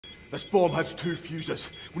This bomb has 2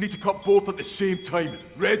 fuses. We need to cut both at the same time.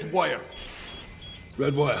 Red wire.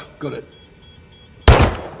 Red wire, got it.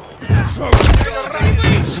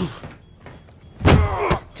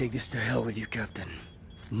 Take this to hell with you, Captain.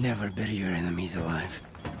 Never bury your enemies alive.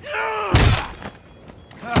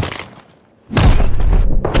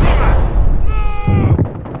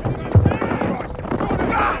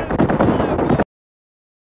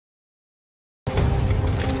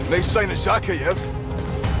 Nice sign of Zakhaev.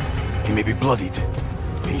 He may be bloodied,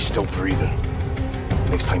 but he's still breathing.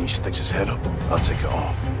 Next time he sticks his head up, I'll take it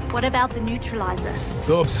off. What about the neutralizer?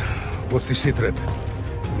 Dobbs, what's the sitrep?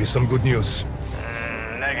 Give me some good news.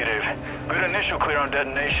 Negative. Good initial clear on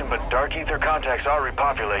detonation, but dark ether contacts are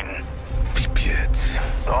repopulating.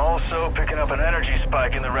 Pipet. Also picking up an energy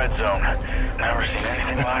spike in the red zone. Never seen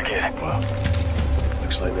anything like it. Well,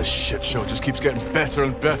 looks like this shit show just keeps getting better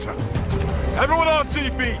and better. Everyone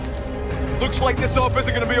RTB! Looks like this op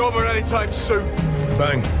isn't gonna be over anytime soon.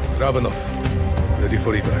 Bang, Ravenov. Ready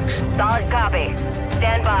for evac. Solid copy.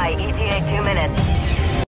 Stand by, ETA 2 minutes.